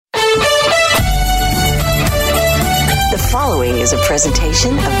is a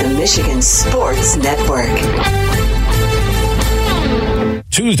presentation of the Michigan Sports Network.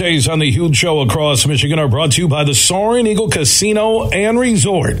 Tuesdays on the Huge Show across Michigan are brought to you by the Soaring Eagle Casino and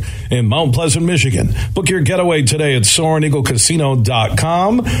Resort in Mount Pleasant, Michigan. Book your getaway today at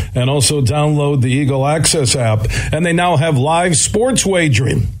SoaringEagleCasino.com and also download the Eagle Access app. And they now have live sports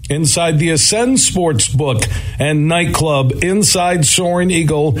wagering inside the Ascend Sportsbook and nightclub inside Soaring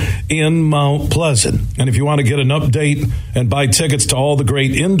Eagle in Mount Pleasant. And if you want to get an update and buy tickets to all the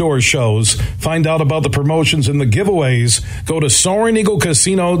great indoor shows, find out about the promotions and the giveaways, go to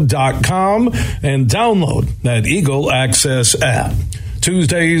SoaringEagleCasino.com and download that Eagle Access app.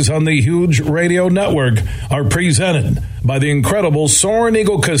 Tuesdays on the Huge Radio Network are presented by the incredible Soaring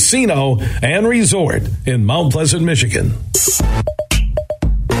Eagle Casino and Resort in Mount Pleasant, Michigan.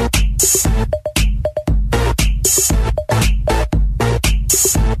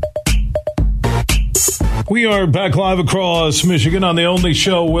 We are back live across Michigan on the only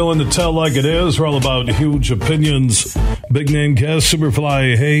show willing to tell like it is. We're all about huge opinions. Big name guest,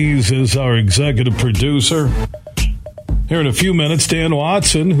 Superfly Hayes, is our executive producer. Here in a few minutes, Dan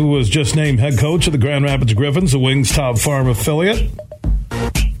Watson, who was just named head coach of the Grand Rapids Griffins, the Wings Top Farm affiliate.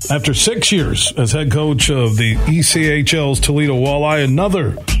 After 6 years as head coach of the ECHL's Toledo Walleye,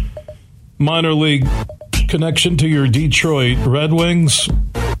 another minor league connection to your Detroit Red Wings.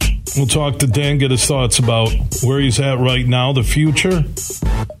 We'll talk to Dan, get his thoughts about where he's at right now, the future.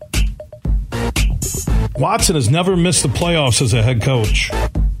 Watson has never missed the playoffs as a head coach.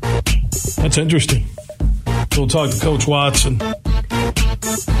 That's interesting. We'll talk to Coach Watson.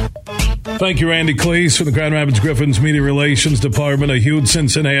 Thank you, Randy Cleese from the Grand Rapids Griffins Media Relations Department, a huge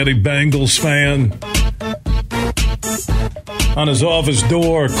Cincinnati Bengals fan. On his office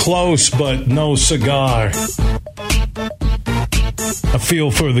door, close but no cigar. I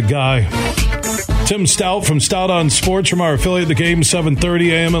feel for the guy. Tim Stout from Stout on Sports from our affiliate, The Game,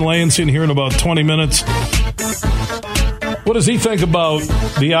 7:30 a.m. in Lansing, here in about 20 minutes. What does he think about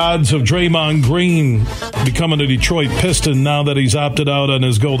the odds of Draymond Green becoming a Detroit Piston now that he's opted out on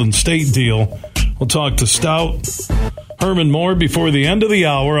his Golden State deal? We'll talk to Stout. Herman Moore before the end of the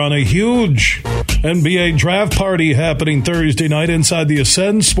hour on a huge NBA draft party happening Thursday night inside the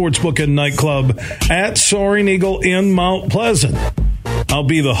Ascend Sportsbook and Nightclub at Soaring Eagle in Mount Pleasant. I'll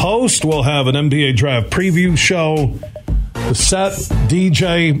be the host. We'll have an NBA draft preview show. The set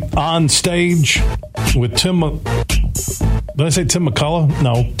DJ on stage with Tim. Did I say Tim McCullough?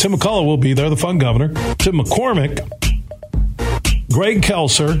 No. Tim McCullough will be there, the fun governor. Tim McCormick, Greg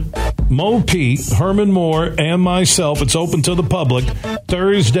Kelser, Mo Pete, Herman Moore, and myself. It's open to the public.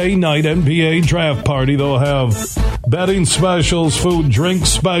 Thursday night NBA draft party. They'll have betting specials, food, drink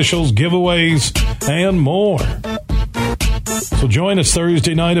specials, giveaways, and more. So join us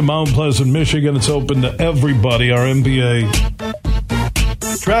Thursday night in Mount Pleasant, Michigan. It's open to everybody, our NBA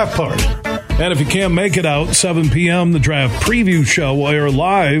draft party. And if you can't make it out, 7 p.m., the draft preview show will air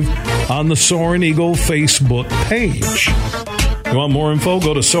live on the Soaring Eagle Facebook page. You want more info?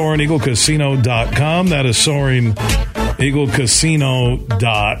 Go to SoaringEagleCasino.com. That is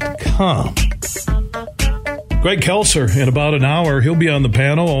SoaringEagleCasino.com. Greg Kelser, in about an hour, he'll be on the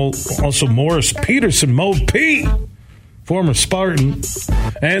panel. Also, Morris Peterson, Mo Pete, former Spartan,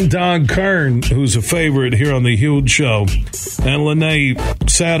 and Don Kern, who's a favorite here on the Huge Show, and Lene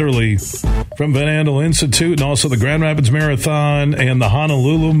Satterley from Van Andel Institute, and also the Grand Rapids Marathon and the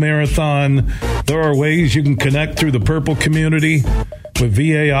Honolulu Marathon. There are ways you can connect through the Purple community with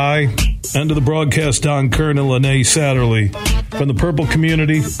VAI. End of the broadcast, Don Kern and Lene Satterley from the Purple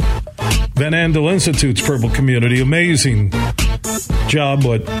community, Van Andel Institute's Purple community. Amazing job,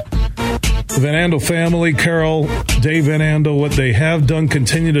 what the Van Andel family, Carol, Dave Van Andel, what they have done,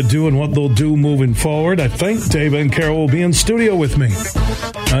 continue to do, and what they'll do moving forward. I think Dave and Carol will be in studio with me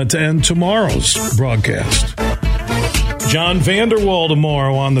to end tomorrow's broadcast. John Vanderwall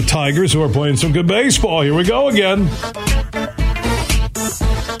tomorrow on the Tigers, who are playing some good baseball. Here we go again.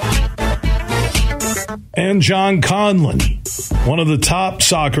 And John Conlon, one of the top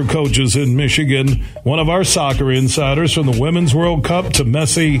soccer coaches in Michigan, one of our soccer insiders from the Women's World Cup to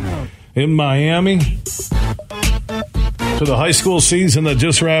Messi in Miami, to the high school season that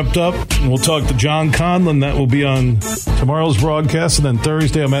just wrapped up. And we'll talk to John Conlon. That will be on tomorrow's broadcast. And then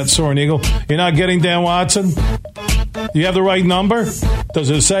Thursday, I'm at Soaring Eagle. You're not getting Dan Watson? Do you have the right number? Does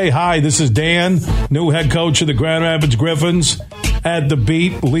it say, hi, this is Dan, new head coach of the Grand Rapids Griffins? At the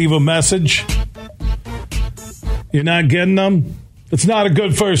beat, leave a message. You're not getting them? It's not a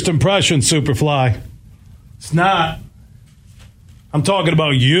good first impression, Superfly. It's not. I'm talking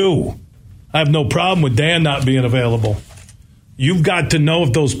about you. I have no problem with Dan not being available. You've got to know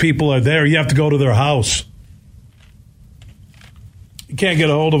if those people are there. You have to go to their house. You can't get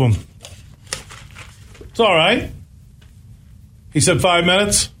a hold of him. It's all right. He said 5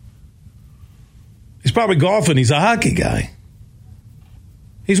 minutes. He's probably golfing. He's a hockey guy.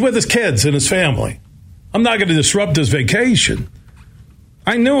 He's with his kids and his family. I'm not going to disrupt his vacation.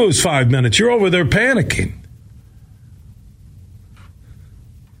 I knew it was 5 minutes. You're over there panicking.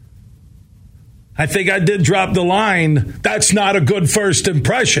 I think I did drop the line. That's not a good first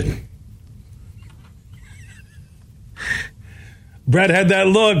impression. Brett had that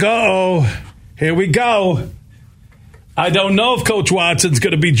look. Uh-oh. Here we go. I don't know if Coach Watson's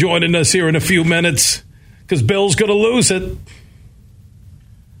going to be joining us here in a few minutes because Bill's going to lose it.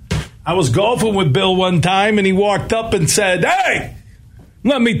 I was golfing with Bill one time, and he walked up and said, "Hey,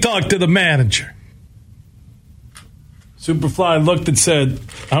 let me talk to the manager." Superfly looked and said,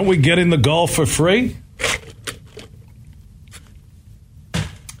 "Aren't we getting the golf for free?"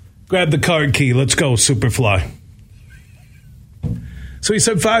 Grab the card key. Let's go, Superfly. So he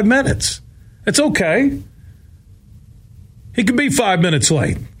said 5 minutes. It's okay. He could be 5 minutes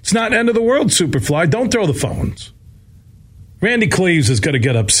late. It's not end of the world, Superfly. Don't throw the phones. Randy Cleves is going to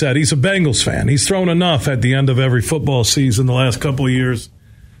get upset. He's a Bengals fan. He's thrown enough at the end of every football season the last couple of years.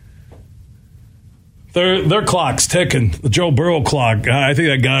 Their clock's ticking. The Joe Burrow clock. I think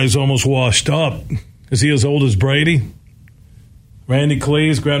that guy's almost washed up. Is he as old as Brady? Randy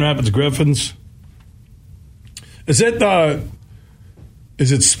Cleves, Grand Rapids Griffins. Is it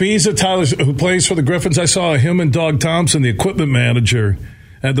Spiza, Tyler, who plays for the Griffins? I saw him and Doug Thompson, the equipment manager,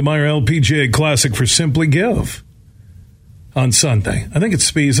 at the Meyer LPGA Classic for Simply Give on Sunday. I think it's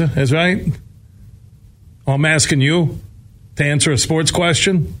Spiza, is right? Oh, I'm asking you to answer a sports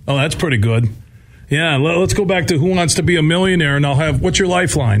question? Oh, that's pretty good. Yeah, let's go back to Who Wants to Be a Millionaire, and I'll have, what's your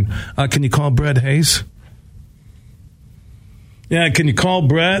lifeline? Can you call Brett Hayes? Yeah, can you call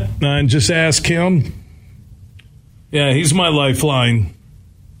Brett and just ask him? Yeah, he's my lifeline.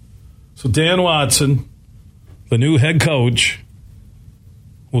 So Dan Watson, the new head coach,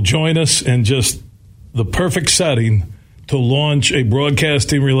 will join us in just the perfect setting to launch a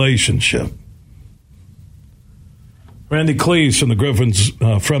broadcasting relationship. Randy Cleves from the Griffins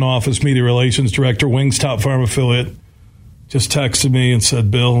front office media relations director, Wings Top Farm affiliate, just texted me and said,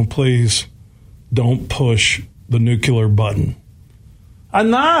 "Bill, please don't push the nuclear button." I'm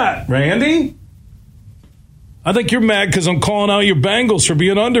not, Randy. I think you're mad because I'm calling out your Bengals for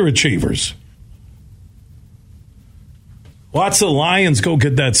being underachievers. Watch the Lions go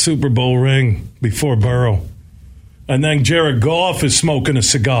get that Super Bowl ring before Burrow. And then Jared Goff is smoking a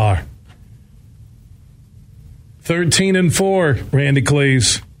cigar. 13-4, Randy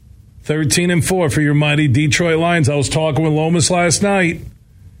Cleves. 13-4 for your mighty Detroit Lions. I was talking with Lomas last night.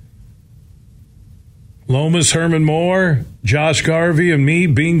 Lomas, Herman Moore, Josh Garvey, and me,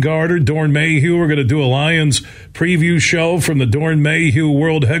 Bean Garter, Dorn Mayhew. We're going to do a Lions preview show from the Dorn Mayhew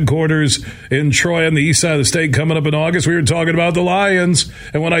World Headquarters in Troy on the east side of the state coming up in August. We were talking about the Lions,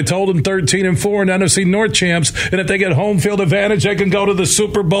 and when I told them 13-4 and NFC North champs, and if they get home field advantage, they can go to the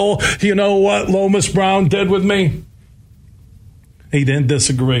Super Bowl. You know what Lomas Brown did with me? He didn't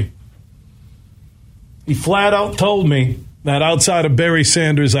disagree. He flat out told me that outside of Barry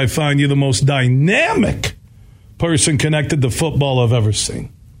Sanders, I find you the most dynamic person connected to football I've ever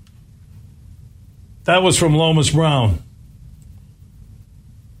seen. That was from Lomas Brown.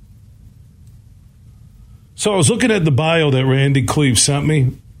 So I was looking at the bio that Randy Cleves sent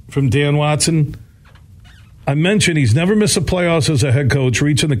me from Dan Watson. I mentioned he's never missed a playoffs as a head coach,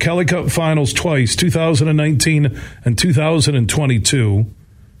 reaching the Kelly Cup Finals twice, 2019 and 2022,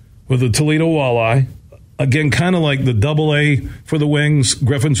 with the Toledo Walleye. Again, kind of like the AA for the Wings.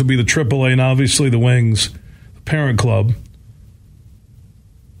 Griffins would be the AAA, and obviously the Wings, the parent club.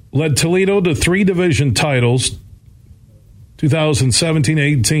 Led Toledo to 3 division titles, 2017,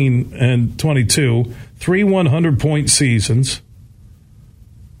 18, and 22. 3 100-point seasons.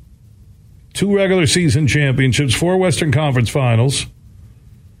 2 regular season championships. 4 Western Conference finals.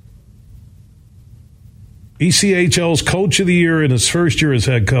 ECHL's Coach of the Year in his first year as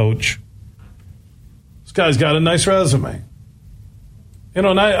head coach. This guy's got a nice resume. You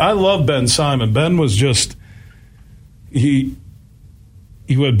know, and I love Ben Simon. Ben was just, he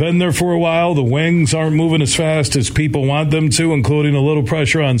had been there for a while. The Wings aren't moving as fast as people want them to, including a little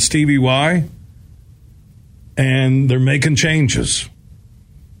pressure on Stevie Y. And they're making changes.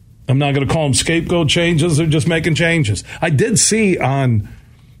 I'm not going to call them scapegoat changes. They're just making changes. I did see on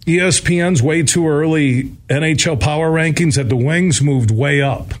ESPN's way too early NHL power rankings that the Wings moved way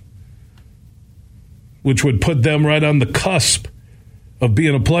up, which would put them right on the cusp of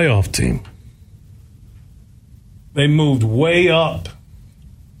being a playoff team. They moved way up.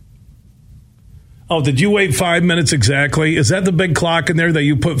 Oh, did you wait 5 minutes exactly? Is that the big clock in there that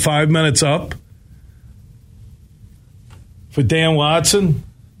you put 5 minutes up? For Dan Watson?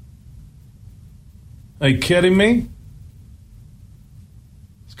 Are you kidding me?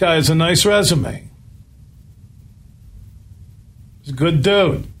 This guy has a nice resume. He's a good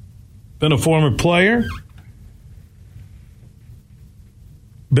dude. Been a former player.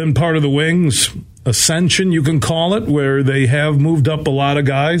 Been part of the Wings ascension, you can call it, where they have moved up a lot of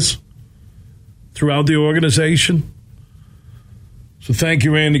guys throughout the organization. So thank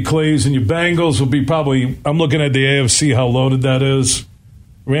you, Randy Clays. And your Bengals will be probably, I'm looking at the AFC, how loaded that is.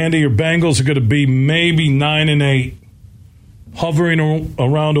 Randy, your Bengals are going to be maybe 9-8, hovering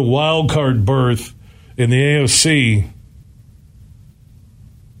around a wild card berth in the AFC.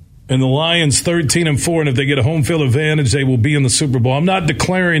 And the Lions 13-4, and if they get a home field advantage, they will be in the Super Bowl. I'm not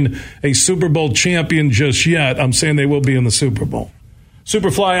declaring a Super Bowl champion just yet. I'm saying they will be in the Super Bowl.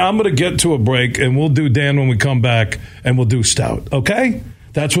 Superfly, I'm going to get to a break, and we'll do Dan when we come back, and we'll do Stout. Okay?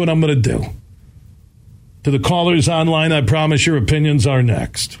 That's what I'm going to do. To the callers online, I promise your opinions are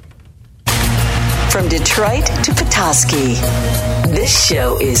next. From Detroit to Petoskey, this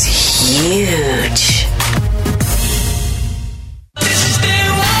show is huge.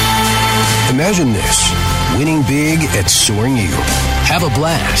 Imagine this, winning big at Soaring Eagle. Have a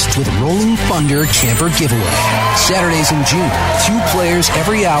blast with Rolling Thunder Camper Giveaway. Saturdays in June, 2 players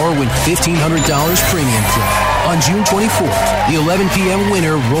every hour win $1,500 premium play. On June 24th, the 11 p.m.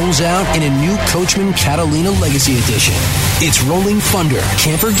 winner rolls out in a new Coachman Catalina Legacy Edition. It's Rolling Thunder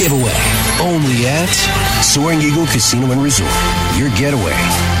Camper Giveaway, only at Soaring Eagle Casino and Resort. Your getaway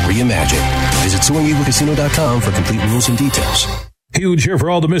reimagined. Visit SoaringEagleCasino.com for complete rules and details. Huge here for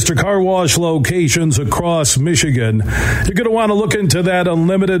all the Mr. Car Wash locations across Michigan. You're going to want to look into that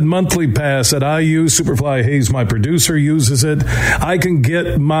unlimited monthly pass that I use. Superfly Hayes, my producer, uses it. I can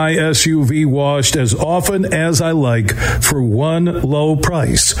get my SUV washed as often as I like for one low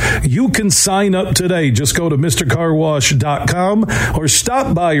price. You can sign up today. Just go to MrCarWash.com or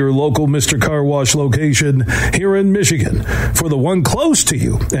stop by your local Mr. Car Wash location here in Michigan for the one close to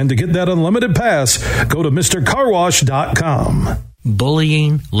you. And to get that unlimited pass, go to MrCarWash.com.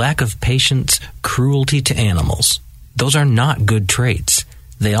 Bullying, lack of patience, cruelty to animals. Those are not good traits.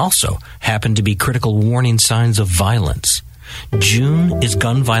 They also happen to be critical warning signs of violence. June is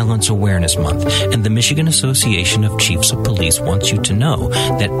Gun Violence Awareness Month, and the Michigan Association of Chiefs of Police wants you to know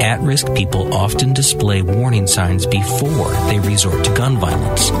that at-risk people often display warning signs before they resort to gun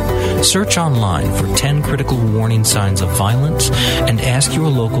violence. Search online for 10 critical warning signs of violence and ask your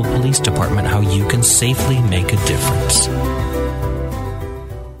local police department how you can safely make a difference.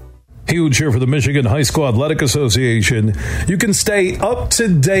 Huge here for the Michigan High School Athletic Association. You can stay up to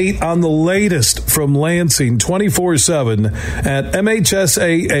date on the latest from Lansing 24/7 at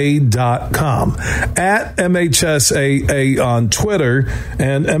MHSAA.com, at MHSAA on Twitter,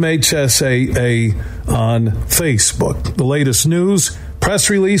 and MHSAA on Facebook. The latest news, press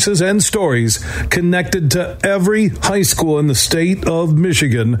releases, and stories connected to every high school in the state of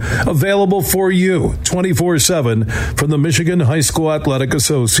Michigan, available for you 24/7 from the Michigan High School Athletic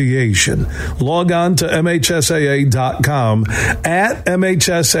Association. Log on to MHSAA.com, at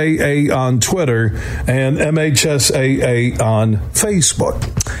MHSAA on Twitter, and MHSAA on Facebook.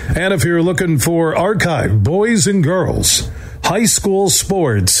 And if you're looking for archived boys and girls high school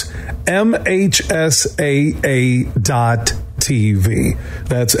sports, MHSAA.TV.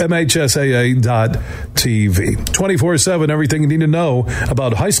 That's MHSAA.TV. 24/7, everything you need to know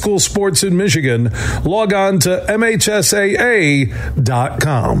about high school sports in Michigan. Log on to MHSAA.com.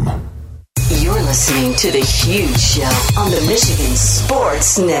 You're listening to The Huge Show on the Michigan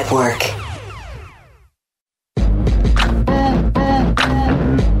Sports Network.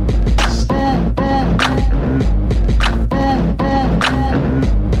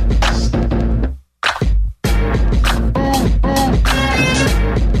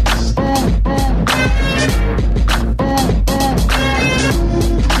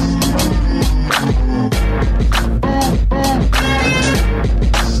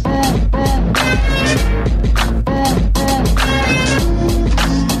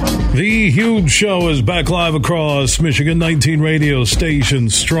 The Huge Show is back live across Michigan, 19 radio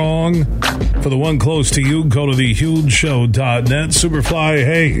stations strong. For the one close to you, go to thehugeshow.net. Superfly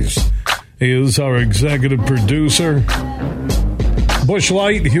Hayes is our executive producer. Busch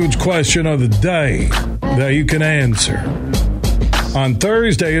Light, huge question of the day that you can answer. On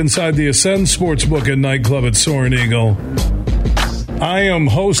Thursday, inside the Ascend Sportsbook and Nightclub at Soaring Eagle, I am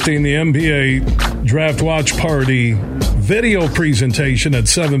hosting the NBA Draft Watch Party video presentation at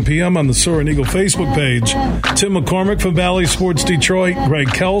 7 p.m. on the Soaring Eagle Facebook page. Tim McCormick from Valley Sports Detroit, Greg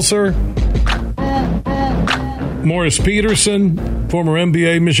Kelser, Morris Peterson, former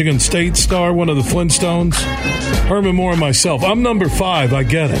NBA Michigan State star, one of the Flintstones. Herman Moore and myself. I'm number 5. I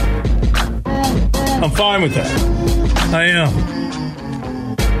get it. I'm fine with that. I am.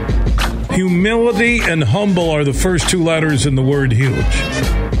 Humility and humble are the first 2 letters in the word huge.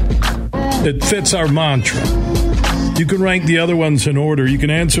 It fits our mantra. You can rank the other ones in order. You can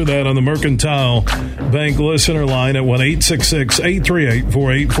answer that on the Mercantile Bank listener line at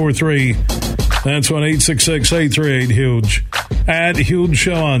 1-866-838-4843. That's 1-866-838-HUGE. At Huge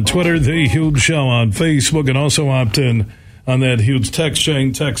Show on Twitter, The Huge Show on Facebook, and also opt in on that Huge text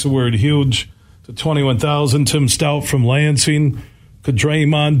chain. Text the word huge to 21,000. Tim Stout from Lansing. Could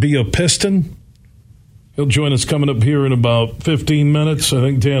Draymond be a Piston? He'll join us coming up here in about 15 minutes. I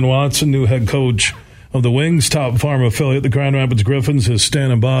think Dan Watson, new head coach of the Wings, top farm affiliate, the Grand Rapids Griffins, is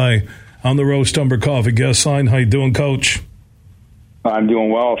standing by on the Roast Umber Coffee guest line. How you doing, Coach? I'm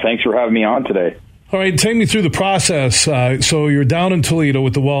doing well. Thanks for having me on today. All right, take me through the process. So you're down in Toledo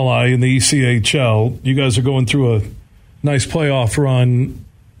with the Walleye in the ECHL. You guys are going through a nice playoff run.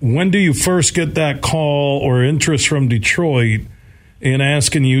 When do you first get that call or interest from Detroit in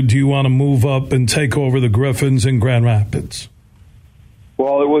asking you, do you want to move up and take over the Griffins in Grand Rapids?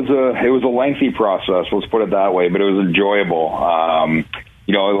 Well, it was a lengthy process, let's put it that way, but it was enjoyable.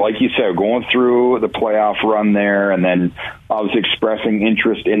 Like you said, going through the playoff run there, and then I was expressing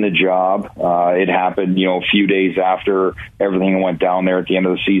interest in the job. It happened, a few days after everything went down there at the end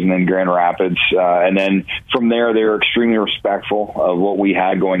of the season in Grand Rapids. And then from there, they were extremely respectful of what we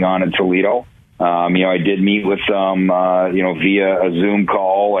had going on in Toledo. I did meet with them, via a Zoom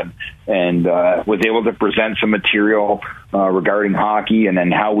call and was able to present some material regarding hockey and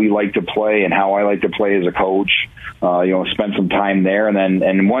then how we like to play and how I like to play as a coach. Spent some time there.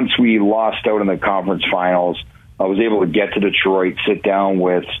 And once we lost out in the conference finals, I was able to get to Detroit, sit down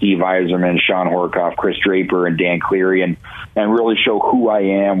with Steve Yzerman, Sean Horkoff, Chris Draper, and Dan Cleary, and really show who I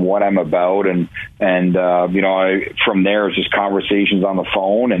am, what I'm about. And from there, it was just conversations on the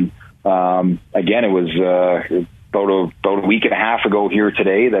phone. And again, it was about a week and a half ago here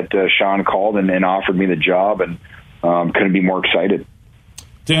today that Sean called and offered me the job, and couldn't be more excited.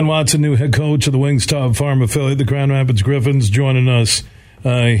 Dan Watson, new head coach of the Wings top farm affiliate, the Grand Rapids Griffins, joining us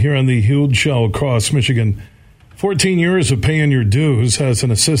here on the Huge Show across Michigan. 14 years of paying your dues as an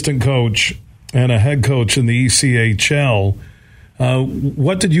assistant coach and a head coach in the ECHL.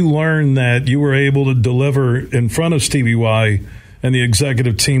 What did you learn that you were able to deliver in front of Stevie Y and the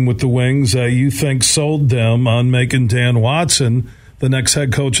executive team with the Wings that you think sold them on making Dan Watson the next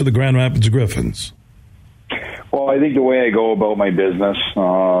head coach of the Grand Rapids Griffins? Well, I think the way I go about my business,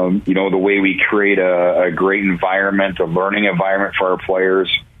 the way we create a great environment, a learning environment for our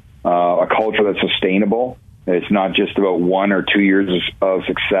players, a culture that's sustainable. It's not just about 1 or 2 years of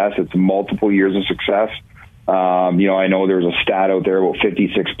success. It's multiple years of success. I know there's a stat out there about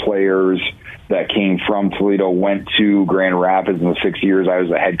 56 players that came from Toledo went to Grand Rapids in the 6 years I was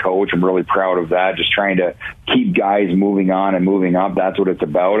the head coach. I'm really proud of that, just trying to keep guys moving on and moving up. That's what it's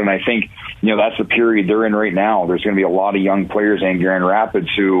about. And I think, that's the period they're in right now. There's going to be a lot of young players in Grand Rapids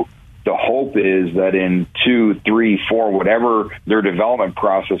who the hope is that in 2, 3, 4, whatever their development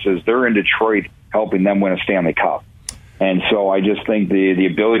process is, they're in Detroit helping them win a Stanley Cup. And so I just think the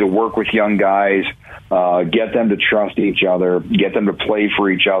ability to work with young guys, get them to trust each other, get them to play for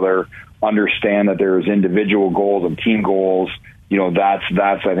each other, understand that there's individual goals and team goals, that's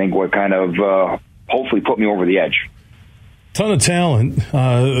I think what kind of hopefully put me over the edge. Ton of talent.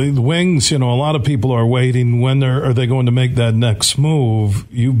 The Wings, a lot of people are waiting. When are they going to make that next move?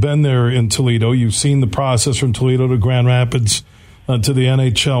 You've been there in Toledo. You've seen the process from Toledo to Grand Rapids to the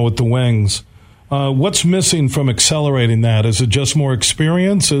NHL with the Wings. What's missing from accelerating that? Is it just more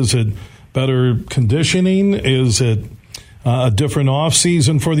experience? Is it better conditioning? Is it a different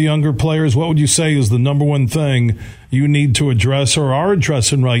offseason for the younger players? What would you say is the number one thing you need to address or are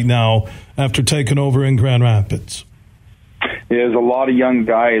addressing right now after taking over in Grand Rapids? There's a lot of young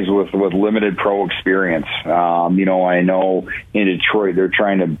guys with limited pro experience. I know in Detroit they're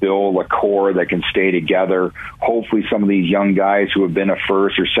trying to build a core that can stay together. Hopefully some of these young guys who have been a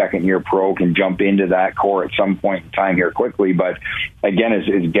first or second year pro can jump into that core at some point in time here quickly. But again,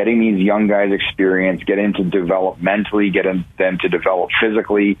 is getting these young guys experience, getting them to develop mentally, getting them to develop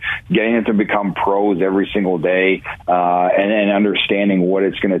physically, getting them to become pros every single day, and understanding what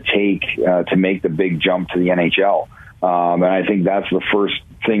it's going to take to make the big jump to the NHL. And I think that's the first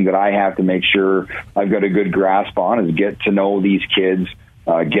thing that I have to make sure I've got a good grasp on is get to know these kids,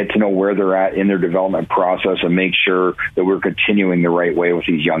 get to know where they're at in their development process, and make sure that we're continuing the right way with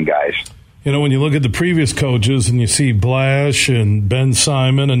these young guys. You know, when you look at the previous coaches and you see Blash and Ben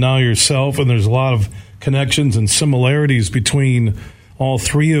Simon and now yourself, and there's a lot of connections and similarities between all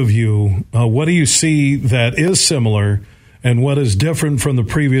three of you, what do you see that is similar and what is different from the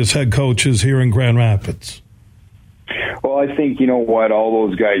previous head coaches here in Grand Rapids? Well, I think, you know what, all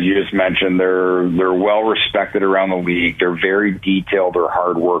those guys you just mentioned, they're well respected around the league. They're very detailed. They're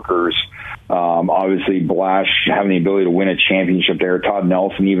hard workers. Obviously, Blash having the ability to win a championship there. Todd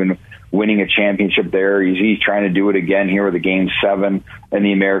Nelson even winning a championship there. He's trying to do it again here with the Game 7 in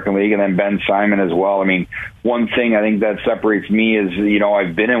the American League, and then Ben Simon as well. I mean, one thing I think that separates me is, you know,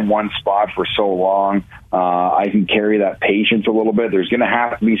 I've been in one spot for so long. I can carry that patience a little bit. There's going to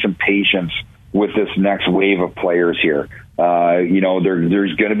have to be some patience with this next wave of players here. You know,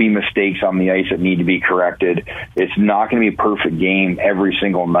 there's going to be mistakes on the ice that need to be corrected. It's not going to be a perfect game every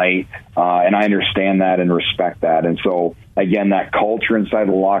single night, and I understand that and respect that. And so, again, that culture inside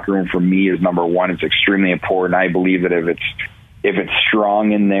the locker room for me is number one. It's extremely important. I believe that if it's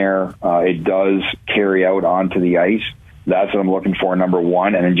strong in there, it does carry out onto the ice. That's what I'm looking for, number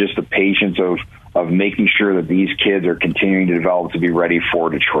one. And then just the patience of making sure that these kids are continuing to develop to be ready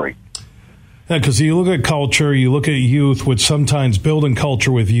for Detroit. Yeah, because you look at culture, you look at youth, which sometimes building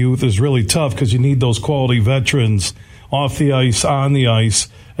culture with youth is really tough because you need those quality veterans off the ice, on the ice.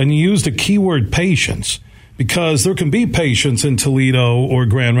 And you use the keyword patience because there can be patience in Toledo or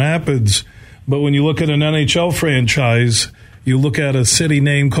Grand Rapids. But when you look at an NHL franchise, you look at a city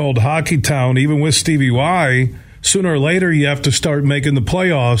name called Hockeytown, even with Stevie Y, sooner or later you have to start making the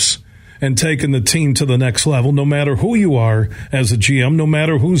playoffs and taking the team to the next level, no matter who you are as a GM, no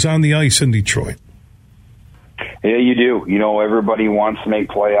matter who's on the ice in Detroit. Yeah, you do. You know, everybody wants to make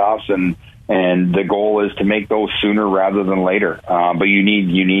playoffs, and the goal is to make those sooner rather than later. But you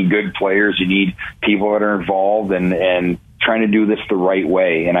need good players. You need people that are involved and trying to do this the right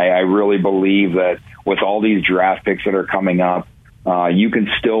way. And I really believe that with all these draft picks that are coming up, you can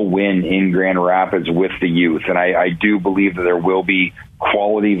still win in Grand Rapids with the youth. And I do believe that there will be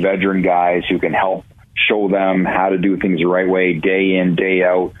quality veteran guys who can help show them how to do things the right way day in, day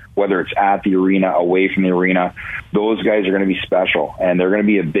out, whether it's at the arena, away from the arena. Those guys are going to be special, and they're going to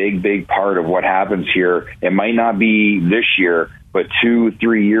be a big, big part of what happens here. It might not be this year, but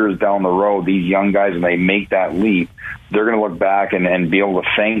 2-3 years down the road, these young guys, when they make that leap, they're going to look back and be able to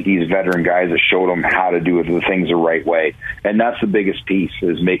thank these veteran guys that showed them how to do the things the right way. And that's the biggest piece,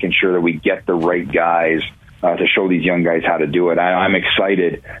 is making sure that we get the right guys to show these young guys how to do it. I'm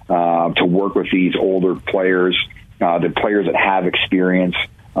excited to work with these older players, the players that have experience,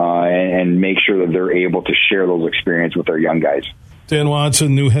 and make sure that they're able to share those experiences with their young guys. Dan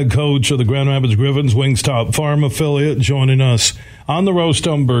Watson, new head coach of the Grand Rapids Griffins, Wingstop Farm affiliate, joining us on the Roast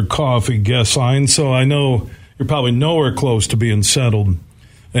Umber Coffee guest line. So I know you're probably nowhere close to being settled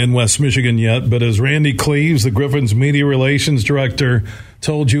in West Michigan yet, but as Randy Cleves, the Griffins media relations director,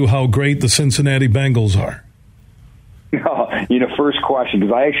 told you how great the Cincinnati Bengals are. You know, first question,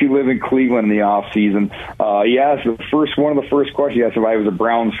 because I actually live in Cleveland in the off season. Yes, one of the first questions you asked if I was a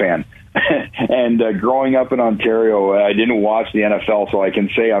Browns fan. And growing up in Ontario, I didn't watch the NFL, so I can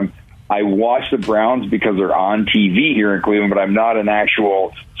say I watch the Browns because they're on TV here in Cleveland, but I'm not an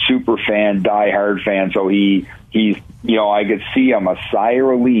actual super fan, diehard fan. So he's, you know, I could see him, a sigh of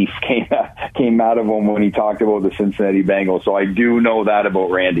relief came out of him when he talked about the Cincinnati Bengals. So I do know that about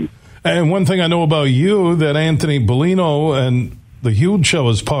Randy. And one thing I know about you, that Anthony Bellino and the Huge Show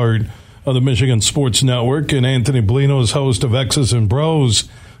is part of the Michigan Sports Network, and Anthony Bellino is host of X's and Bros,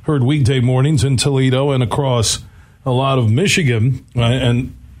 heard weekday mornings in Toledo and across a lot of Michigan,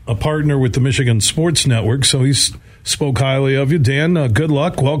 and a partner with the Michigan Sports Network. So he spoke highly of you. Dan, good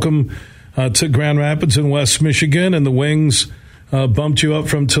luck. Welcome to Grand Rapids in West Michigan, and the Wings bumped you up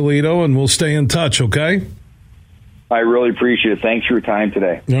from Toledo, and we'll stay in touch, okay? I really appreciate it. Thanks for your time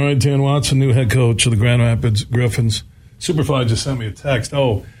today. All right, Dan Watson, new head coach of the Grand Rapids Griffins. Superfly just sent me a text.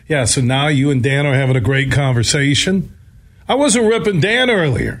 Oh, yeah, so now you and Dan are having a great conversation. I wasn't ripping Dan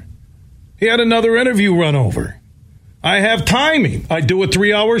earlier. He had another interview run over. I have timing. I do a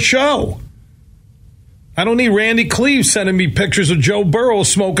 3-hour show. I don't need Randy Cleves sending me pictures of Joe Burrow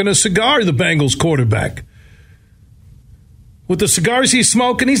smoking a cigar, the Bengals quarterback. With the cigars he's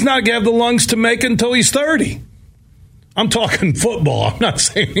smoking, he's not going to have the lungs to make it until he's 30. I'm talking football. I'm not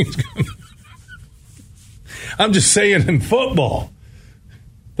saying he's going to. I'm just saying in football.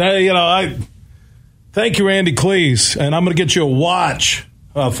 I thank you, Randy Cleves, and I'm going to get you a watch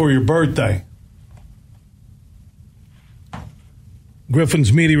for your birthday.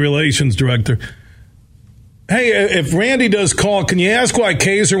 Griffin's media relations director. Hey, if Randy does call, can you ask why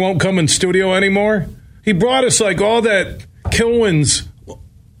Kaiser won't come in studio anymore? He brought us like all that Kilwins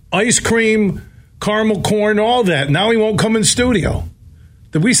ice cream, caramel corn, all that. Now he won't come in studio.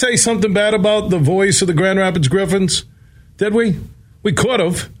 Did we say something bad about the voice of the Grand Rapids Griffins? Did we? We could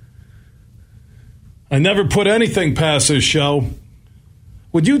have. I never put anything past this show.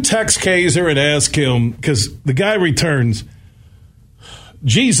 Would you text Kaiser and ask him, because the guy returns,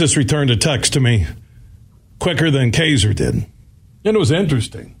 Jesus returned a text to me quicker than Kaiser did. And it was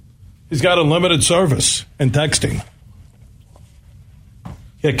interesting. He's got unlimited service and texting.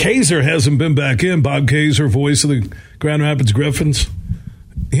 Yeah, Kaiser hasn't been back in. Bob Kaiser, voice of the Grand Rapids Griffins.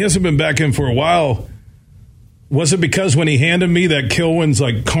 He hasn't been back in for a while. Was it because when he handed me that Kilwin's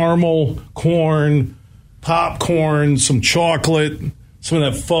like caramel, corn, popcorn, some chocolate, some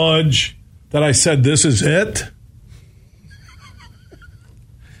of that fudge, that I said, this is it?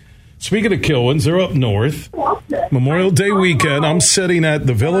 Speaking of Kilwins, they're up north. Memorial Day weekend, I'm sitting at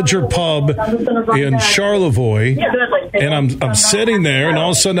the Villager Pub in Charlevoix, and I'm sitting there, and all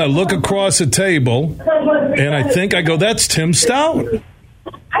of a sudden I look across the table, and I go, that's Tim Stout.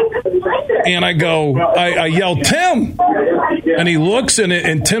 And I go, I yell, Tim! And he looks,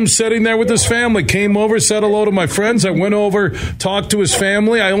 and Tim's sitting there with his family. Came over, said hello to my friends. I went over, talked to his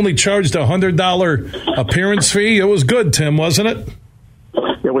family. I only charged a $100 appearance fee. It was good, Tim, wasn't it?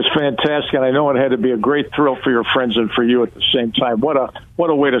 It was fantastic, and I know it had to be a great thrill for your friends and for you at the same time. What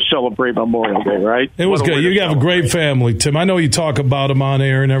a way to celebrate Memorial Day, right? It was good. You have a great family, Tim. I know you talk about them on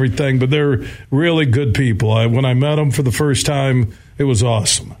air and everything, but they're really good people. When I met them for the first time, it was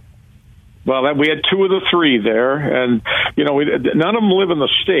awesome. Well, we had 2 of the 3 there, and, none of them live in the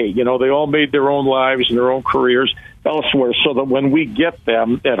state. They all made their own lives and their own careers elsewhere, so that when we get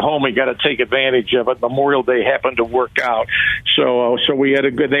them at home, we got to take advantage of it. Memorial Day happened to work out. So we had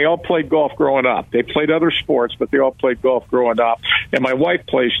they all played golf growing up. They played other sports, but they all played golf growing up. And my wife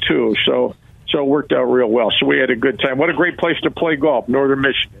plays too, so it worked out real well. So we had a good time. What a great place to play golf, Northern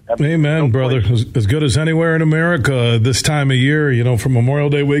Michigan. Amen, brother. As good as anywhere in America this time of year, from Memorial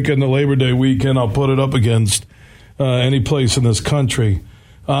Day weekend to Labor Day weekend, I'll put it up against any place in this country.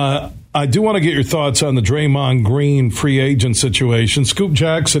 I do want to get your thoughts on the Draymond Green free agent situation. Scoop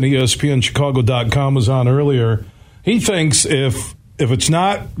Jackson, ESPNChicago.com, was on earlier. He thinks if it's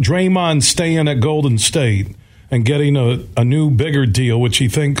not Draymond staying at Golden State and getting a new, bigger deal, which he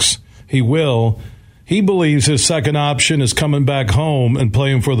thinks he will, he believes his second option is coming back home and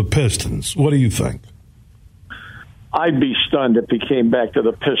playing for the Pistons. What do you think? I'd be stunned if he came back to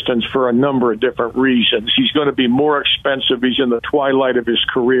the Pistons for a number of different reasons. He's going to be more expensive. He's in the twilight of his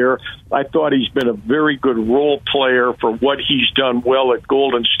career. I thought he's been a very good role player for what he's done well at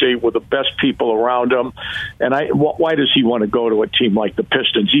Golden State with the best people around him. And why does he want to go to a team like the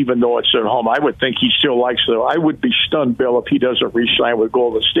Pistons, even though it's at home? I would think he still likes it. I would be stunned, Bill, if he doesn't re-sign with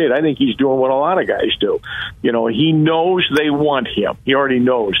Golden State. I think he's doing what a lot of guys do. He knows they want him. He already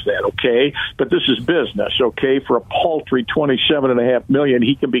knows that, okay? But this is business, okay? For a paltry $27.5 million,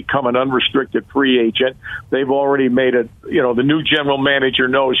 he can become an unrestricted free agent. They've already made it. The new general manager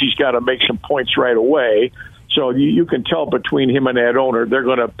knows he's got to make some points right away. So you can tell between him and that owner, they're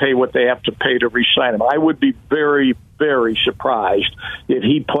going to pay what they have to pay to re-sign him. I would be very, very surprised if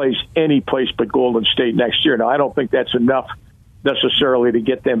he plays any place but Golden State next year. Now, I don't think that's enough necessarily to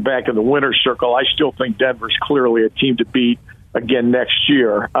get them back in the winner's circle. I still think Denver's clearly a team to beat again next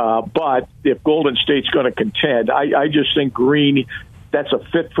year. But if Golden State's going to contend, I just think Green, that's a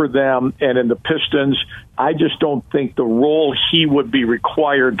fit for them. And in the Pistons, I just don't think the role he would be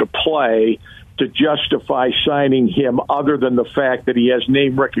required to play to justify signing him, other than the fact that he has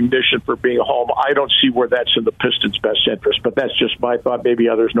name recognition for being home. I don't see where that's in the Pistons' best interest, but that's just my thought. Maybe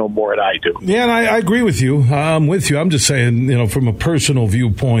others know more than I do. Yeah, and I agree with you. I'm with you. I'm just saying, from a personal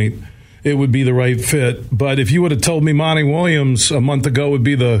viewpoint, it would be the right fit. But if you would have told me Monty Williams a month ago would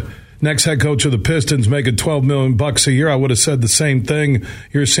be the next head coach of the Pistons, making $12 million a year, I would have said the same thing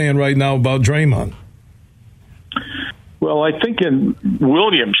you're saying right now about Draymond. Well, I think in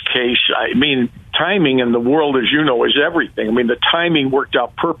Williams' case, timing in the world, as you know, is everything. The timing worked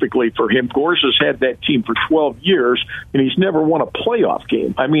out perfectly for him. Gorsu's had that team for 12 years, and he's never won a playoff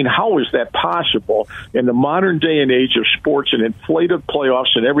game. How is that possible in the modern day and age of sports and inflated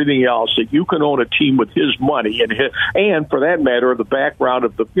playoffs and everything else, that you can own a team with his money and for that matter, the background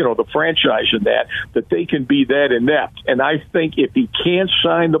of the franchise and that they can be that inept? And I think if he can't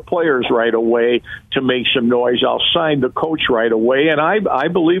sign the players right away to make some noise, I'll sign the coach right away. And I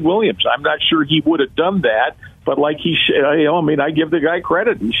believe Williams. I'm not sure he would have done that, but like he said, I give the guy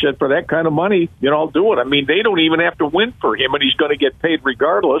credit. He said, for that kind of money, I'll do it. They don't even have to win for him, and he's going to get paid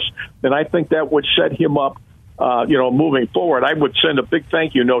regardless. And I think that would set him up moving forward, I would send a big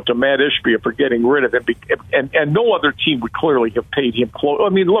thank you note to Matt Ishbia for getting rid of him. And no other team would clearly have paid him close. I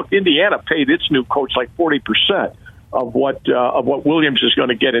mean, look, Indiana paid its new coach like 40% of what Williams is going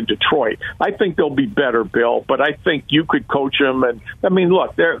to get in Detroit. I think they'll be better, Bill, but I think you could coach them. And I mean,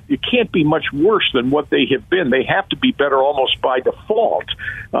 look, you can't be much worse than what they have been. They have to be better almost by default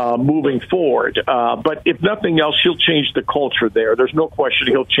moving forward. But if nothing else, he'll change the culture there. There's no question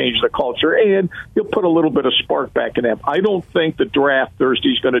he'll change the culture, and he'll put a little bit of spark back in them. I don't think the draft Thursday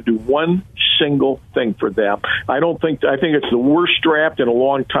is going to do one single thing for them. I think it's the worst draft in a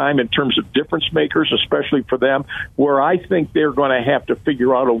long time in terms of difference makers, especially for them, where I think they're going to have to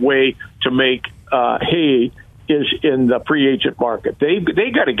figure out a way to make hay is in the free agent market. They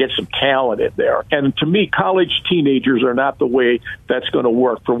got to get some talent in there. And to me, college teenagers are not the way that's going to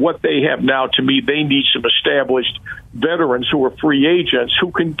work. For what they have now, to me, they need some established veterans who are free agents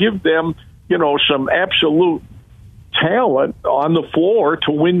who can give them, some absolute talent on the floor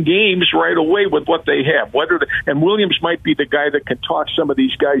to win games right away with what they have. And Williams might be the guy that can talk some of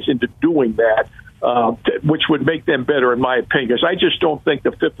these guys into doing that, which would make them better, in my opinion. Because I just don't think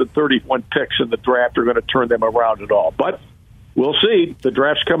the 5th and 31 picks in the draft are going to turn them around at all. But we'll see. The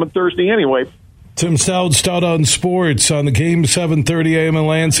draft's coming Thursday anyway. Tim Stout, Stout on Sports on the Game, 7:30 a.m. in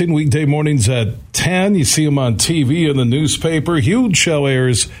Lansing. Weekday mornings at 10. You see him on TV and the newspaper. Huge show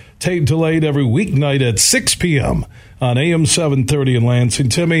airs tape delayed every weeknight at 6 p.m. on AM 730 in Lansing.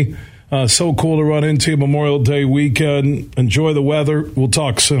 Timmy, so cool to run into Memorial Day weekend. Enjoy the weather. We'll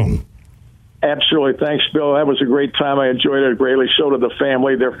talk soon. Absolutely. Thanks, Bill. That was a great time. I enjoyed it greatly. So did the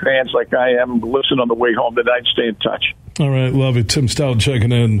family. They're fans like I am. Listen on the way home tonight. Stay in touch. All right. Love it. Tim Stout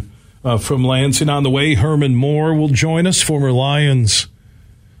checking in from Lansing. On the way, Herman Moore will join us, former Lions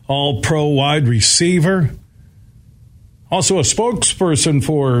All-Pro wide receiver. Also a spokesperson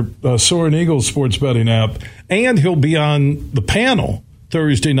for Soaring Eagle sports betting app. And he'll be on the panel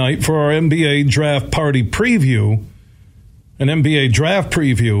Thursday night for our NBA draft party preview. An NBA draft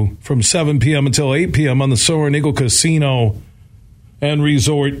preview from 7 p.m. until 8 p.m. on the Soaring Eagle Casino and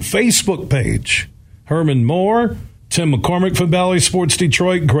Resort Facebook page. Herman Moore, Tim McCormick from Valley Sports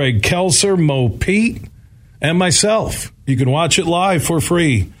Detroit, Greg Kelser, Mo Pete, and myself. You can watch it live for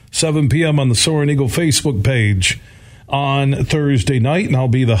free, 7 p.m. on the Soaring Eagle Facebook page on Thursday night, and I'll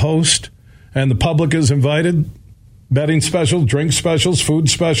be the host. And the public is invited. Betting specials, drink specials, food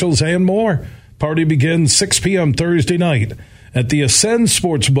specials, and more. Party begins 6 p.m. Thursday night at the Ascend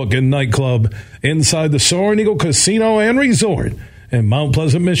Sportsbook and Nightclub inside the Soaring Eagle Casino and Resort in Mount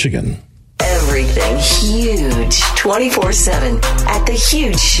Pleasant, Michigan. Everything huge 24/7 at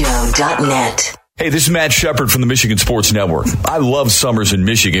thehugeshow.net. Hey, this is Matt Shepard from the Michigan Sports Network. I love summers in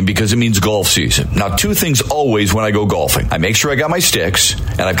Michigan because it means golf season. Now, two things always when I go golfing. I make sure I got my sticks,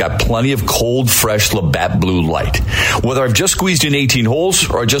 and I've got plenty of cold, fresh Labatt Blue Light. Whether I've just squeezed in 18 holes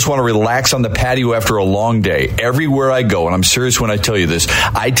or I just want to relax on the patio after a long day, everywhere I go, and I'm serious when I tell you this,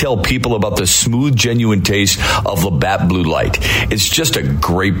 I tell people about the smooth, genuine taste of Labatt Blue Light. It's just a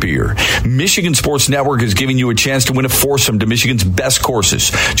great beer. Michigan Sports Network is giving you a chance to win a foursome to Michigan's best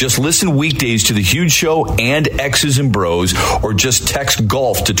courses. Just listen weekdays to the Huge Show and X's and Bros, or just text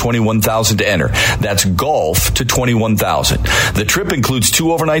golf to 21,000 to enter. That's golf to 21,000. The trip includes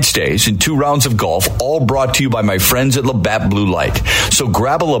 2 overnight stays and 2 rounds of golf, all brought to you by my friends at Labatt Blue Light. So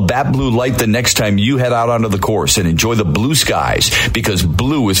grab a Labatt Blue Light the next time you head out onto the course and enjoy the blue skies, because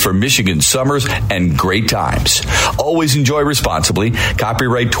blue is for Michigan summers and great times. Always enjoy responsibly.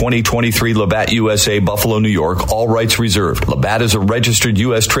 Copyright 2023 Labatt USA, Buffalo, New York. All rights reserved. Labatt is a registered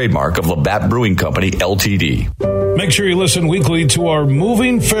U.S. trademark of Labatt Brewing Company, Ltd. Make sure you listen weekly to our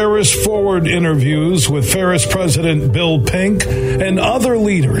Moving Ferris Forward interviews with Ferris President Bill Pink and other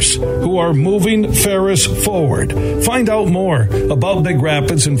leaders who are moving Ferris forward. Find out more about Big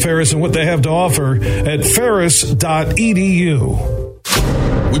Rapids and Ferris and what they have to offer at ferris.edu.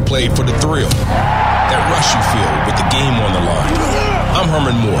 We played for the thrill, that rush you feel with the game on the line. I'm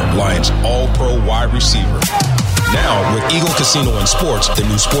Herman Moore, Lions All-Pro wide receiver. Now, with Eagle Casino and Sports, the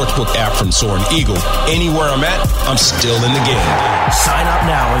new sportsbook app from Soaring Eagle, anywhere I'm at, I'm still in the game. Sign up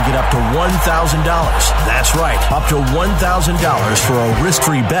now and get up to $1,000. That's right, up to $1,000 for a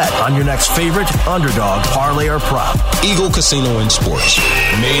risk-free bet on your next favorite underdog, parlay, or prop. Eagle Casino and Sports.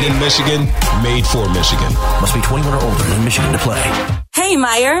 Made in Michigan, made for Michigan. Must be 21 or older in Michigan to play. Hey,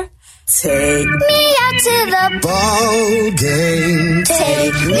 Meyer. Take me out to the ball game.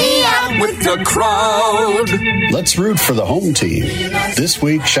 Take me out with the crowd. Let's root for the home team. This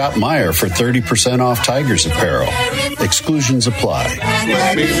week, shop Meyer for 30% off Tigers apparel. Exclusions apply.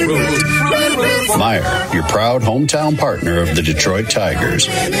 Meijer, your proud hometown partner of the Detroit Tigers.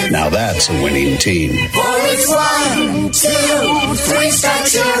 Now that's a winning team. For it's 1, 2, 3,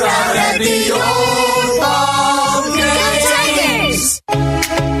 start your out at the old ball game. Go Tigers!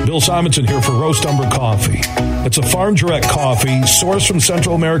 Bill Simonson here for Roast Umber Coffee. It's a farm direct coffee sourced from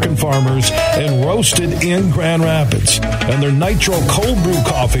Central American farmers and roasted in Grand Rapids. And their Nitro Cold Brew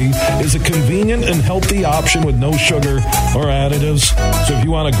Coffee is a convenient and healthy option with no sugar or additives. So if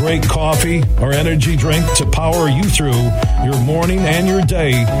you want a great coffee or energy drink to power you through your morning and your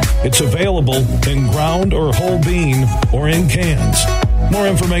day, it's available in ground or whole bean or in cans. More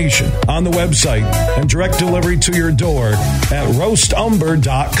information on the website and direct delivery to your door at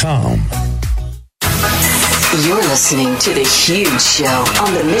roastumber.com. You're listening to The Huge Show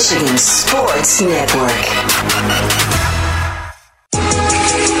on the Michigan Sports Network.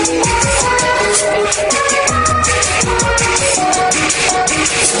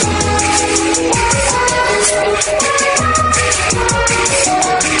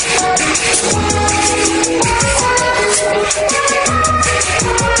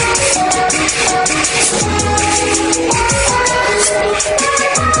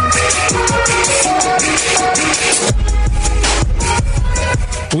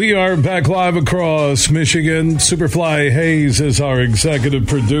 We are back live across Michigan. Superfly Hayes is our executive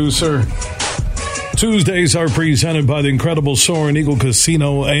producer. Tuesdays are presented by the incredible Soaring Eagle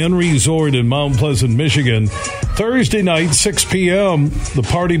Casino and Resort in Mount Pleasant, Michigan. Thursday night, 6 p.m., the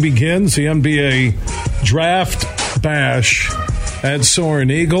party begins. The NBA Draft Bash at Soaring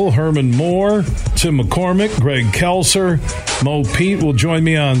Eagle. Herman Moore, Tim McCormick, Greg Kelser, Mo Pete will join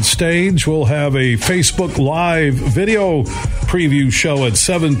me on stage. We'll have a Facebook Live video preview show at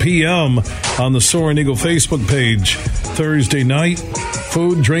 7 p.m. on the Soaring Eagle Facebook page Thursday night.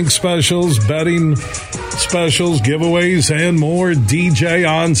 Food, drink specials, betting specials, giveaways, and more. DJ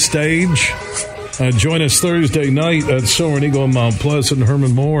on stage. Join us Thursday night at Soaring Eagle in Mount Pleasant.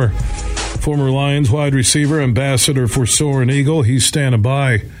 Herman Moore, former Lions wide receiver, ambassador for Soaring Eagle. He's standing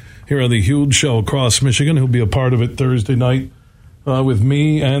by here on the Huge Show across Michigan. He'll be a part of it Thursday night with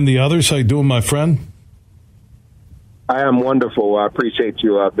me and the others. How you doing, my friend? I am wonderful. I appreciate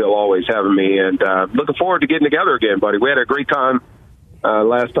you, Bill, always having me, and looking forward to getting together again, buddy. We had a great time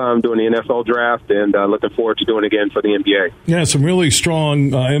last time doing the NFL draft, and looking forward to doing it again for the NBA. Yeah, some really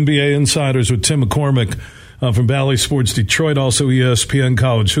strong NBA insiders with Tim McCormick from Bally Sports Detroit, also ESPN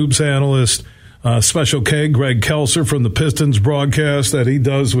College Hoops analyst. Special K, Greg Kelser from the Pistons broadcast that he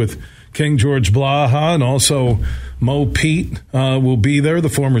does with King George Blaha, and also Mo Pete will be there, the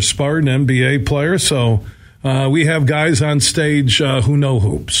former Spartan NBA player. So we have guys on stage who know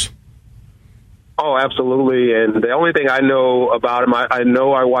hoops. Oh, absolutely. And the only thing I know about him, I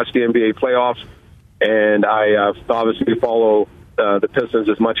know I watch the NBA playoffs, and I obviously follow the Pistons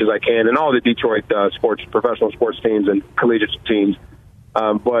as much as I can, and all the Detroit professional sports teams and collegiate teams.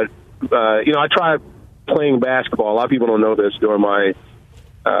 But I tried playing basketball. A lot of people don't know this. During my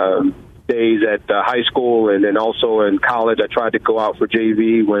days at high school and then also in college, I tried to go out for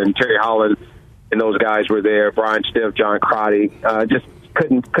JV when Terry Holland and those guys were there, Brian Stiff, John Crotty. Just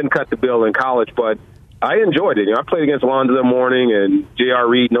couldn't cut the bill in college, but I enjoyed it. I played against Alonzo Mourning and J.R.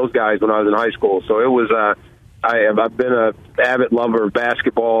 Reed and those guys when I was in high school. So it was I've been an avid lover of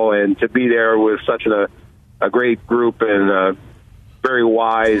basketball, and to be there with such a great group and very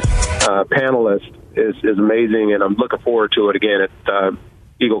wise panelists is amazing, and I'm looking forward to it again at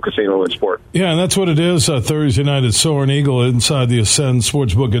Eagle Casino and Sport. Yeah, and that's what it is. Thursday night at Soaring Eagle inside the Ascend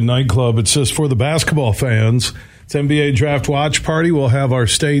Sportsbook and Nightclub. It's just for the basketball fans. It's NBA Draft Watch Party. We'll have our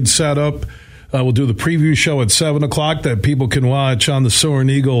stage set up. We'll do the preview show at 7 o'clock that people can watch on the Soaring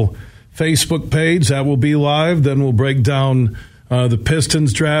Eagle Facebook page. That will be live. Then we'll break down the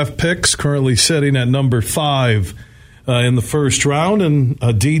Pistons draft picks, currently sitting at number 5 in the first round, and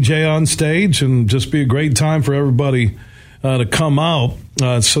a DJ on stage, and just be a great time for everybody to come out.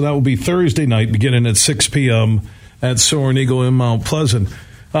 So that will be Thursday night beginning at 6 p.m. at Soaring Eagle in Mount Pleasant.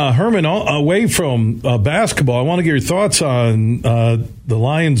 Herman, away from basketball, I want to get your thoughts on the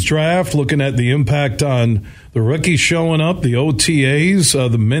Lions draft, looking at the impact on the rookies showing up, the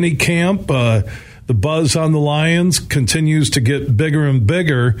OTAs, the mini camp, the buzz on the Lions continues to get bigger and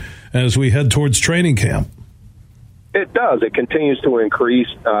bigger as we head towards training camp. It does. It continues to increase.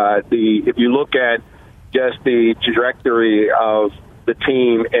 If you look at just the trajectory of the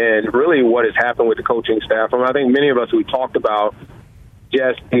team and really what has happened with the coaching staff, I think many of us, we talked about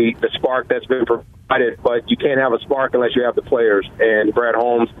just the spark that's been provided, but you can't have a spark unless you have the players. And Brad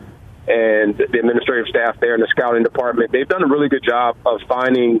Holmes and the administrative staff there in the scouting department, they've done a really good job of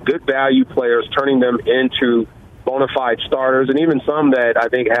finding good value players, turning them into bona fide starters, and even some that I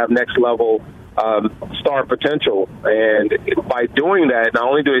think have next level star potential. And by doing that, not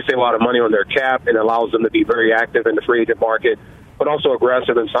only do they save a lot of money on their cap, it allows them to be very active in the free agent market, but also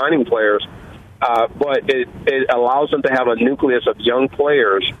aggressive in signing players. But it allows them to have a nucleus of young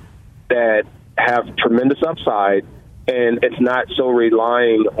players that have tremendous upside, and it's not so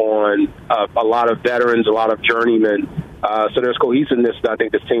relying on a lot of veterans, a lot of journeymen. So there's cohesiveness that I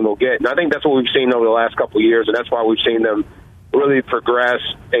think this team will get. And I think that's what we've seen over the last couple of years, and that's why we've seen them really progress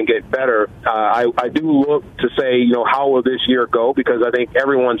and get better. I do look to say, you know, how will this year go? Because I think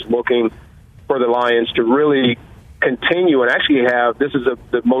everyone's looking for the Lions to really continue and actually have, this is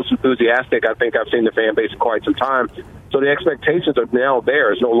the most enthusiastic I think I've seen the fan base in quite some time. So the expectations are now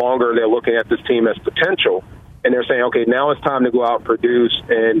there. It's no longer they're looking at this team as potential, and they're saying, okay, now it's time to go out and produce.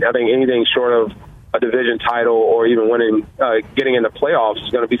 And I think anything short of a division title or even winning, getting in the playoffs is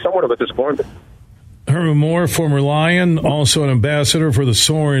going to be somewhat of a disappointment. Herman Moore, former Lion, also an ambassador for the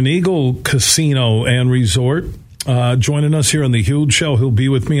Soaring Eagle Casino and Resort, joining us here on The Huge Show. He'll be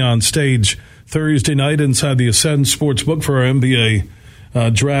with me on stage Thursday night inside the Ascend Sportsbook for our NBA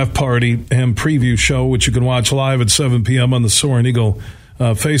draft party and preview show, which you can watch live at 7 p.m. on the Soaring Eagle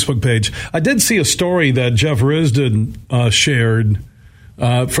Facebook page. I did see a story that Jeff Risdon shared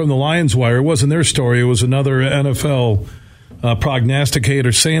from the Lions Wire. It wasn't their story. It was another NFL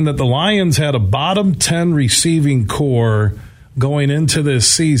prognosticator saying that the Lions had a bottom 10 receiving core going into this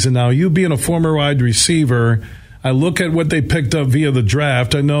season. Now, you being a former wide receiver, I look at what they picked up via the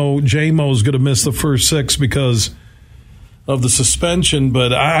draft. I know J-Mo's going to miss the first 6 because of the suspension,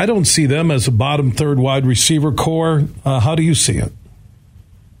 but I don't see them as a bottom third wide receiver core. How do you see it?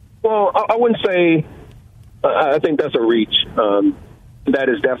 Well, I wouldn't say I think that's a reach. That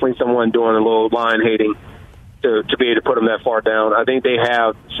is definitely someone doing a little line hating to be able to put them that far down. I think they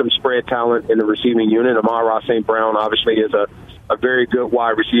have some spread talent in the receiving unit. Amon-Ra St. Brown obviously is a very good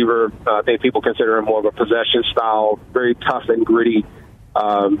wide receiver. I think people consider him more of a possession style, very tough and gritty,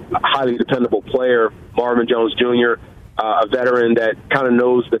 highly dependable player. Marvin Jones Jr., a veteran that kind of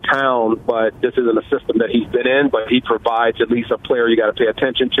knows the town, but this isn't a system that he's been in, but he provides at least a player you got to pay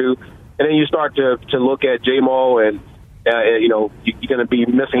attention to. And then you start to look at J-Mo, and you know, you're going to be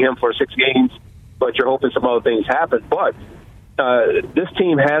missing him for 6 games, but you're hoping some other things happen. But this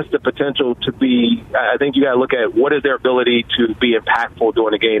team has the potential to be, I think you got to look at what is their ability to be impactful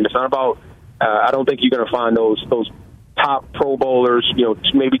during the game. It's not about, I don't think you're going to find those top Pro Bowlers, you know,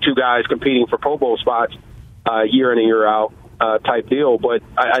 maybe 2 guys competing for Pro Bowl spots year in and year out type deal. But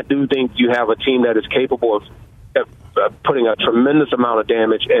I do think you have a team that is capable of putting a tremendous amount of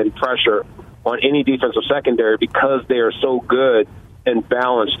damage and pressure on any defensive secondary because they are so good and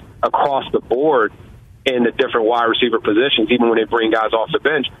balanced across the board in the different wide receiver positions, even when they bring guys off the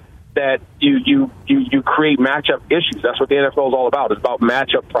bench, that you create matchup issues. That's what the NFL is all about. It's about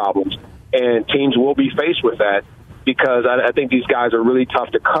matchup problems, and teams will be faced with that because I think these guys are really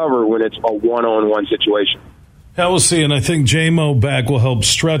tough to cover when it's a one-on-one situation. Yeah, we'll see, and I think J-Mo back will help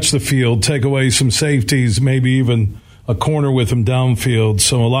stretch the field, take away some safeties, maybe even a corner with him downfield.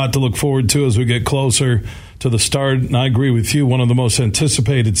 So a lot to look forward to as we get closer to the start. And I agree with you, one of the most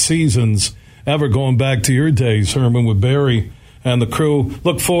anticipated seasons ever going back to your days, Herman, with Barry and the crew.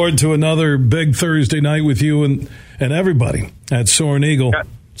 Look forward to another big Thursday night with you and everybody at Soaring Eagle. Yeah.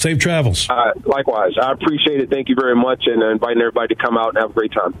 Safe travels. Likewise. I appreciate it. Thank you very much, and inviting everybody to come out and have a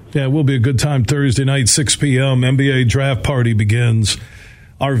great time. Yeah, it will be a good time Thursday night, 6 p.m. NBA draft party begins.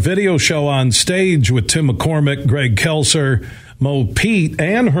 Our video show on stage with Tim McCormick, Greg Kelser, Mo Pete,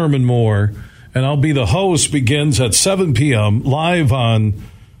 and Herman Moore, and I'll be the host, begins at 7 p.m. live on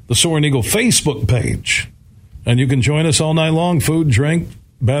the Soaring Eagle Facebook page. And you can join us all night long, food, drink,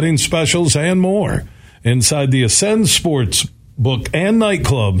 betting specials, and more inside the Ascend Sports Book and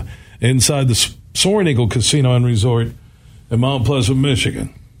Nightclub inside the Soaring Eagle Casino and Resort in Mount Pleasant,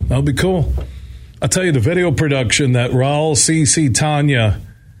 Michigan. That'll be cool. I'll tell you, the video production that Raul, Cece, Tanya,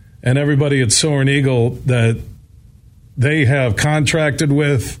 and everybody at Soaring Eagle that they have contracted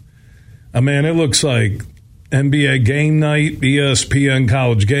with, man, it looks like NBA Game Night, ESPN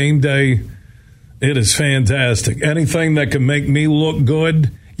College Game Day. It is fantastic. Anything that can make me look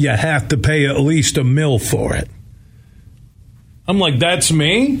good, you have to pay at least $1 million for it. I'm like, that's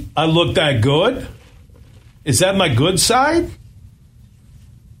me? I look that good? Is that my good side?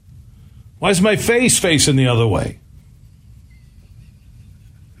 Why is my face facing the other way?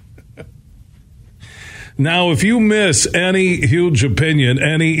 Now, if you miss any Huge Opinion,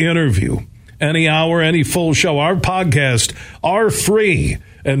 any interview, any hour, any full show, our podcasts are free,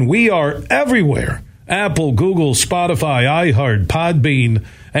 and we are everywhere. Apple, Google, Spotify, iHeart, Podbean,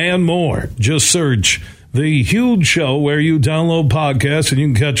 and more. Just search The Huge Show where you download podcasts, and you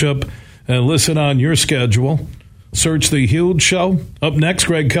can catch up and listen on your schedule. Search The Huge Show. Up next,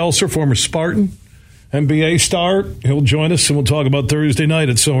 Greg Kelser, former Spartan, NBA star. He'll join us, and we'll talk about Thursday night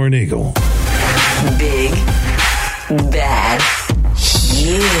at Soaring Eagle. Big, bad,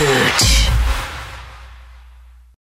 huge.